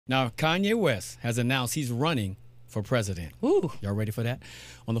Now, Kanye West has announced he's running for president. Ooh. Y'all ready for that?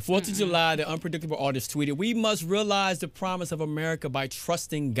 On the 4th of July, the unpredictable artist tweeted, "We must realize the promise of America by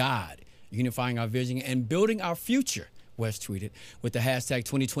trusting God, unifying our vision, and building our future," West tweeted with the hashtag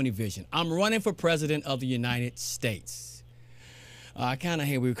 2020 vision. "I'm running for president of the United States." I kind of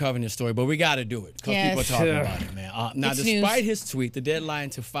hate we were covering this story, but we got to do it because people are talking about it, man. Now, despite his tweet, the deadline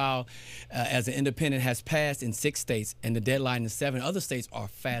to file as an independent has passed in 6 states, and the deadline in 7 other states are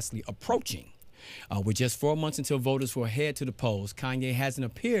fastly approaching. With just 4 months until voters will head to the polls, Kanye hasn't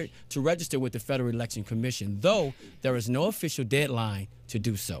appeared to register with the Federal Election Commission, though there is no official deadline to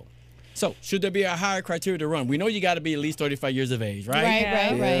do so. So, should there be a higher criteria to run? We know you got to be at least 35 years of age, right?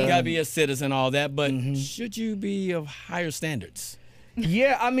 Right. You got to be a citizen, all that, but should you be of higher standards?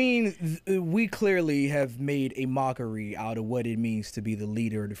 Yeah, I mean, we clearly have made a mockery out of what it means to be the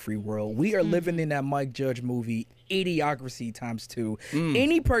leader of the free world. We are living in that Mike Judge movie, Idiocracy ×2.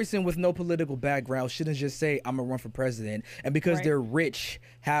 Any person with no political background shouldn't just say, "I'm gonna run for president," and because they're rich,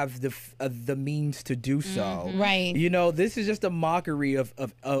 have the means to do so. Right. You know, this is just a mockery of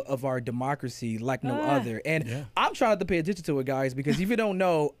our democracy like no other. And I'm trying to pay attention to it, guys, because if you don't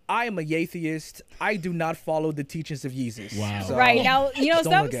know, I am a atheist. I do not follow the teachings of Jesus. Wow. So, Right. Now,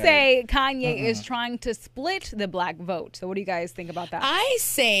 some look at say Kanye is trying to split the black vote. So what do you guys think about that? I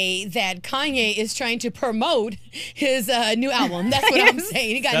say that Kanye is trying to promote his new album. That's what I'm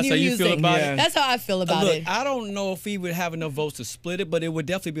saying. He got That's new how you music. feel about it? That's how I feel about Look, it. I don't know if he would have enough votes to split it, but it would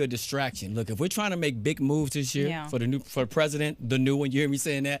definitely be a distraction. Look, if we're trying to make big moves this year for president, the new one, you hear me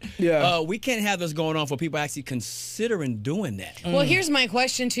saying that? Yeah. We can't have this going on for people actually considering doing that. Well, here's my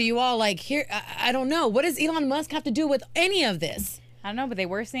question to you all. Like, I don't know. What does Elon Musk have to do with any of this? I don't know, but they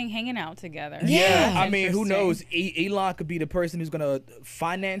were seen hanging out together. Yeah. I mean, who knows? Interesting. Elon could be the person who's gonna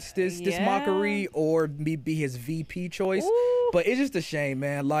finance this mockery, or be his VP choice. Ooh. But it's just a shame,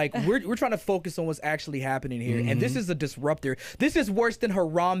 man. Like we're trying to focus on what's actually happening here, and this is a disruptor. This is worse than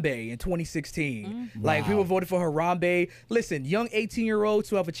Harambe in 2016. Like people voted for Harambe. Listen, young 18-year-olds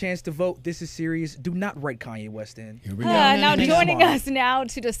who have a chance to vote. This is serious. Do not write Kanye West in. Here we go. Now joining us now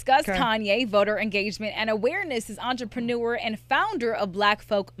to discuss Kanye, voter engagement, and awareness is entrepreneur and founder of Black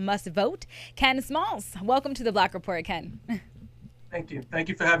Folk Must Vote, Ken Smaltz. Welcome to the Black Report, Ken. Thank you. Thank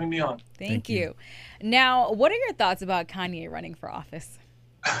you for having me on. Thank you. Now, what are your thoughts about Kanye running for office?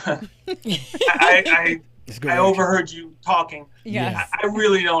 I overheard you talking. Yes. I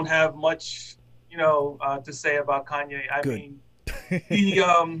really don't have much, to say about Kanye. I mean, he,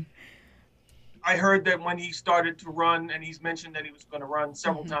 I heard that when he started to run, and he's mentioned that he was going to run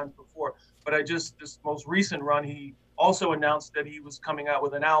several times before, but this most recent run, he also announced that he was coming out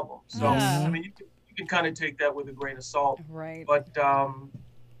with an album. So, I mean, you can kind of take that with a grain of salt. Right.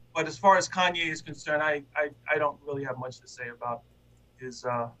 But as far as Kanye is concerned, I don't really have much to say about his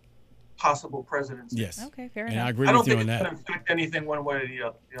possible presidency. Yes. Okay, fair And enough. I agree I don't with you think on it's that. going to affect anything one way or the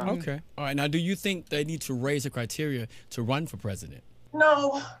other. You know? Okay. All right. Now, do you think they need to raise the criteria to run for president?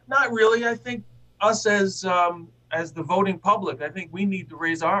 No, not really. I think us as the voting public, I think we need to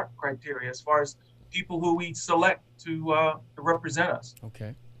raise our criteria as far as people who we select to represent us.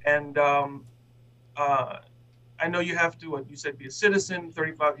 Okay. And I know you have to, you said, be a citizen,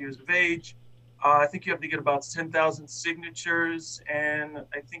 35 years of age. I think you have to get about 10,000 signatures, and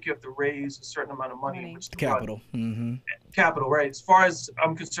I think you have to raise a certain amount of money. In which to Capital. Capital, right. As far as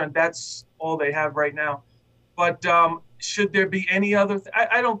I'm concerned, that's all they have right now. But should there be any other?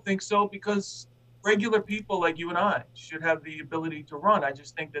 I don't think so, because regular people like you and I should have the ability to run. I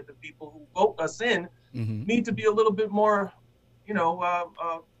just think that the people who vote us in need to be a little bit more,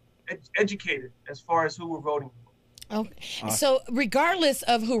 educated as far as who we're voting for. Okay. So regardless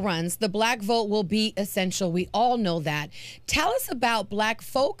of who runs, the black vote will be essential. We all know that. Tell us about Black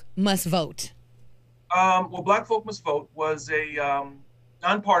Folk Must Vote. Well, Black Folk Must Vote was a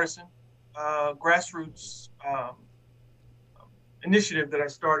nonpartisan, grassroots initiative that I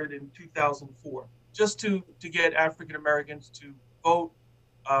started in 2004, just to get African Americans to vote,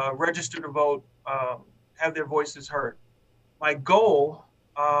 register to vote, have their voices heard. My goal,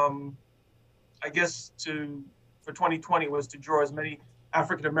 I guess, for 2020 was to draw as many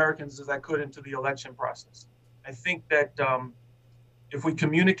African Americans as I could into the election process. I think that if we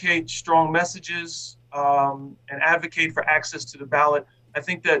communicate strong messages and advocate for access to the ballot, I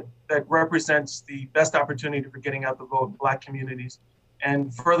think that represents the best opportunity for getting out the vote in Black communities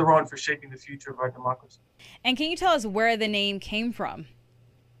and further on for shaping the future of our democracy. And can you tell us where the name came from?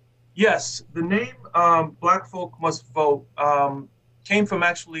 Yes, the name Black Folk Must Vote came from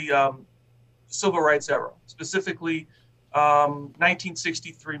actually civil rights era, specifically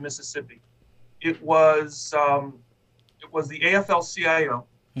 1963 Mississippi. It was the AFL-CIO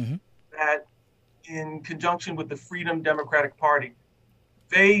that in conjunction with the Freedom Democratic Party,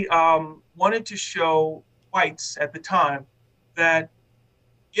 they wanted to show whites at the time that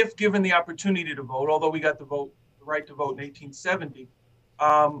if given the opportunity to vote, although we got the right to vote in 1870,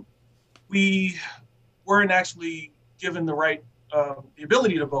 we weren't actually given the right, the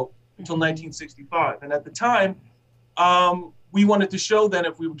ability to vote until 1965. And at the time, we wanted to show that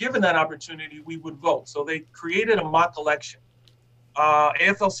if we were given that opportunity, we would vote. So they created a mock election.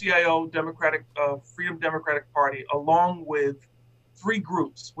 AFL-CIO, Freedom Democratic Party, along with 3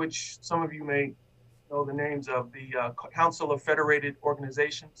 groups, which some of you may know the names of: the Council of Federated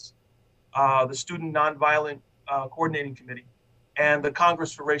Organizations, the Student Nonviolent Coordinating Committee, and the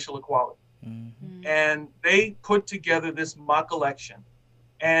Congress for Racial Equality. And they put together this mock election,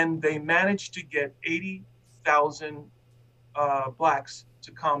 and they managed to get 80,000 blacks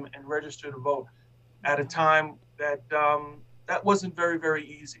to come and register to vote at a time that that wasn't very, very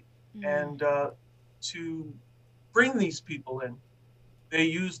easy. And to bring these people in, they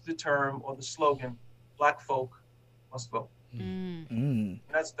used the term or the slogan, "Black folk must vote." And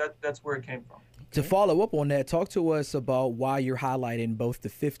that's where it came from. To follow up on that, talk to us about why you're highlighting both the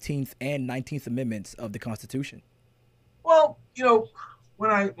 15th and 19th Amendments of the Constitution. Well, you know,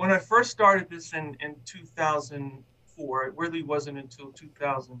 when I first started this in 2004, it really wasn't until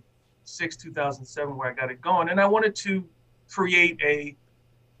 2006, 2007 where I got it going. And I wanted to create a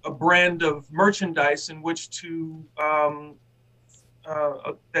brand of merchandise in which to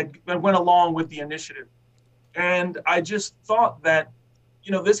that went along with the initiative. And I just thought that,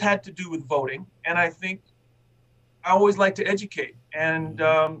 you know, this had to do with voting. And I think I always like to educate. And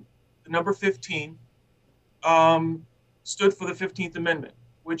the number 15 stood for the 15th Amendment,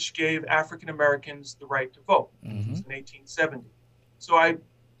 which gave African Americans the right to vote. It was in 1870. So I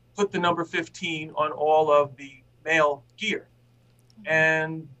put the number 15 on all of the male gear.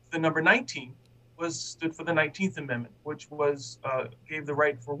 And the number 19 stood for the 19th Amendment, which was gave the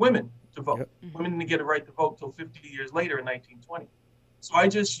right for women to vote. Women didn't get a right to vote till 50 years later in 1920. So I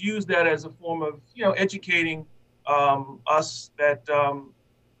just used that as a form of, you know, educating us that,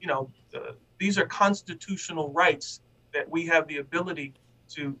 you know, these are constitutional rights that we have the ability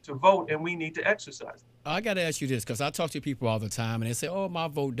to vote, and we need to exercise. I got to ask you this, because I talk to people all the time, and they say, oh, my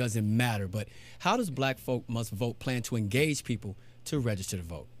vote doesn't matter. But how does Black Folk Must Vote plan to engage people to register to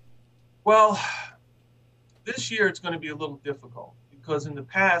vote? Well, this year it's going to be a little difficult because in the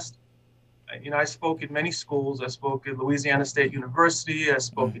past, you know, I spoke at many schools. I spoke at Louisiana State University. I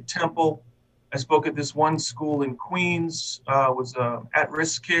spoke at Temple. I spoke at this one school in Queens, was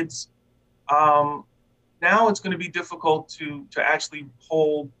at-risk kids. Now it's going to be difficult to actually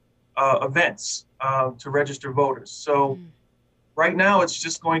hold events to register voters. So right now it's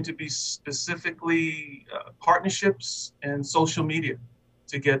just going to be specifically partnerships and social media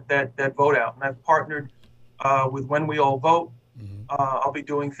to get that vote out. And I've partnered with When We All Vote. I'll be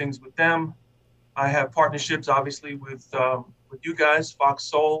doing things with them. I have partnerships, obviously, with you guys, Fox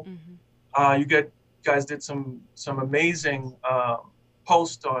Soul. You guys did some amazing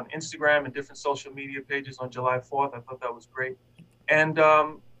posts on Instagram and different social media pages on July 4th. I thought that was great. And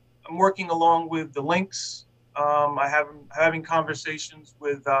I'm working along with the Links. Having conversations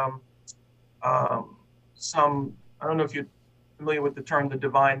with some, I don't know if you're familiar with the term, the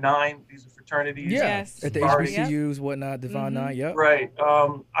Divine Nine. These are fraternities. Yes. At the HBCUs, whatnot, Divine Nine, yep. Right.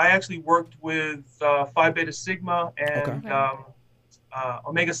 I actually worked with Phi Beta Sigma and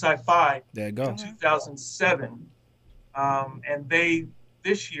Omega Psi Phi in 2007. And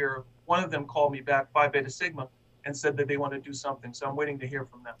this year, one of them called me back, Phi Beta Sigma, and said that they want to do something. So I'm waiting to hear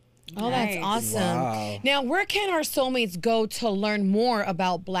from them. Oh, that's awesome. Wow. Now, where can our soulmates go to learn more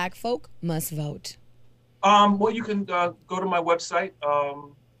about Black Folk Must Vote? Well, you can go to my website,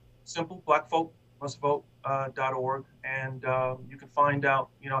 simple, blackfolkmustvote.org, and you can find out,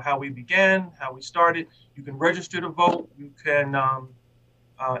 you know, how we began, how we started. You can register to vote. You can,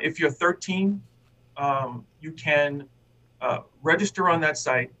 if you're 13, you can register on that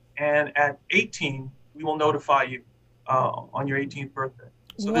site, and at 18, we will notify you on your 18th birthday.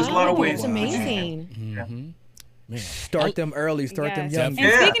 So there's a lot of ways. That's amazing. Man. Start them early, start them young.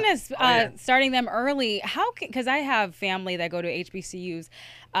 And speaking of starting them early, because I have family that go to HBCUs,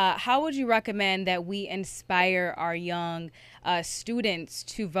 how would you recommend that we inspire our young students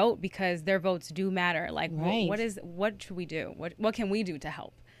to vote, because their votes do matter? Like, what should we do? What can we do to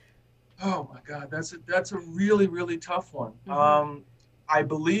help? Oh my God, that's a really, really tough one. I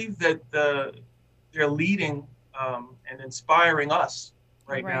believe that they're leading and inspiring us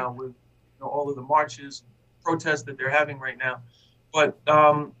right now with, you know, all of the marches, protests that they're having right now. But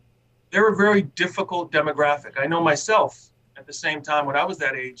they're a very difficult demographic. I know myself at the same time when I was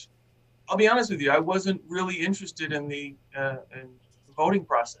that age, I'll be honest with you, I wasn't really interested in the voting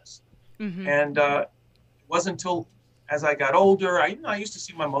process. And it wasn't until as I got older, I used to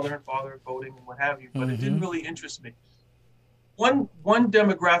see my mother and father voting and what have you, but it didn't really interest me. One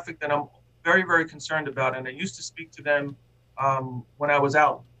demographic that I'm very, very concerned about, and I used to speak to them when I was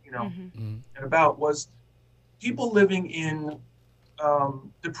out, and about, was people living in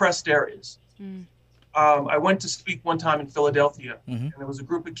depressed areas. I went to speak one time in Philadelphia, and there was a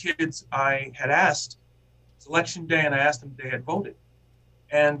group of kids I had asked, it's election day, and I asked them if they had voted.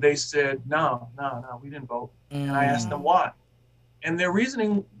 And they said, no, we didn't vote. And I asked them why. And their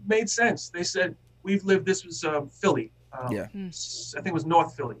reasoning made sense. They said, this was Philly. I think it was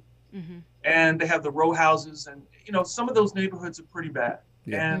North Philly. And they have the row houses. And, some of those neighborhoods are pretty bad.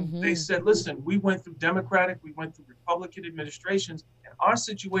 And they said, listen, we went through Democratic, we went through Republican administrations, and our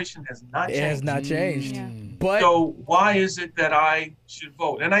situation has not changed. It has not changed. But so why is it that I should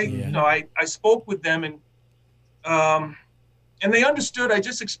vote? And I spoke with them, and they understood. I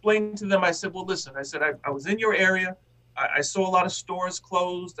just explained to them. I said, well, listen, I was in your area. I saw a lot of stores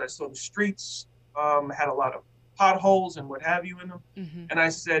closed. I saw the streets had a lot of potholes and what have you in them. And I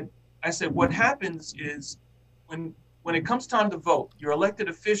said, what happens is when it comes time to vote, your elected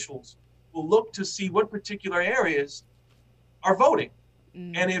officials will look to see what particular areas are voting.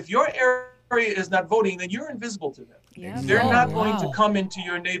 And if your area is not voting, then you're invisible to them. They're not going to come into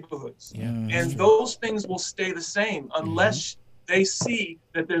your neighborhoods. And those things will stay the same unless they see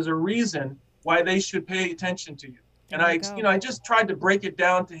that there's a reason why they should pay attention to you. And I just tried to break it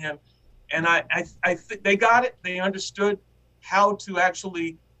down to him, and I think they got it. They understood how to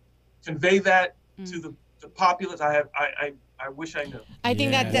actually convey that to the populace. I wish I knew. I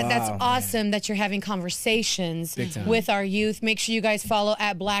think that's awesome that you're having conversations with our youth. Make sure you guys follow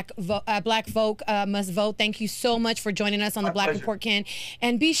at Black Folk Must Vote. Thank you so much for joining us on the Black Report, Ken.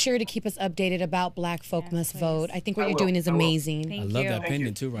 And be sure to keep us updated about Black Folk Must Vote. I think what you're doing is amazing. I love that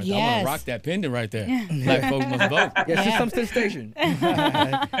pendant too, right there. I want to rock that pendant right there. Black Folk Must Vote. Yeah, she's some station.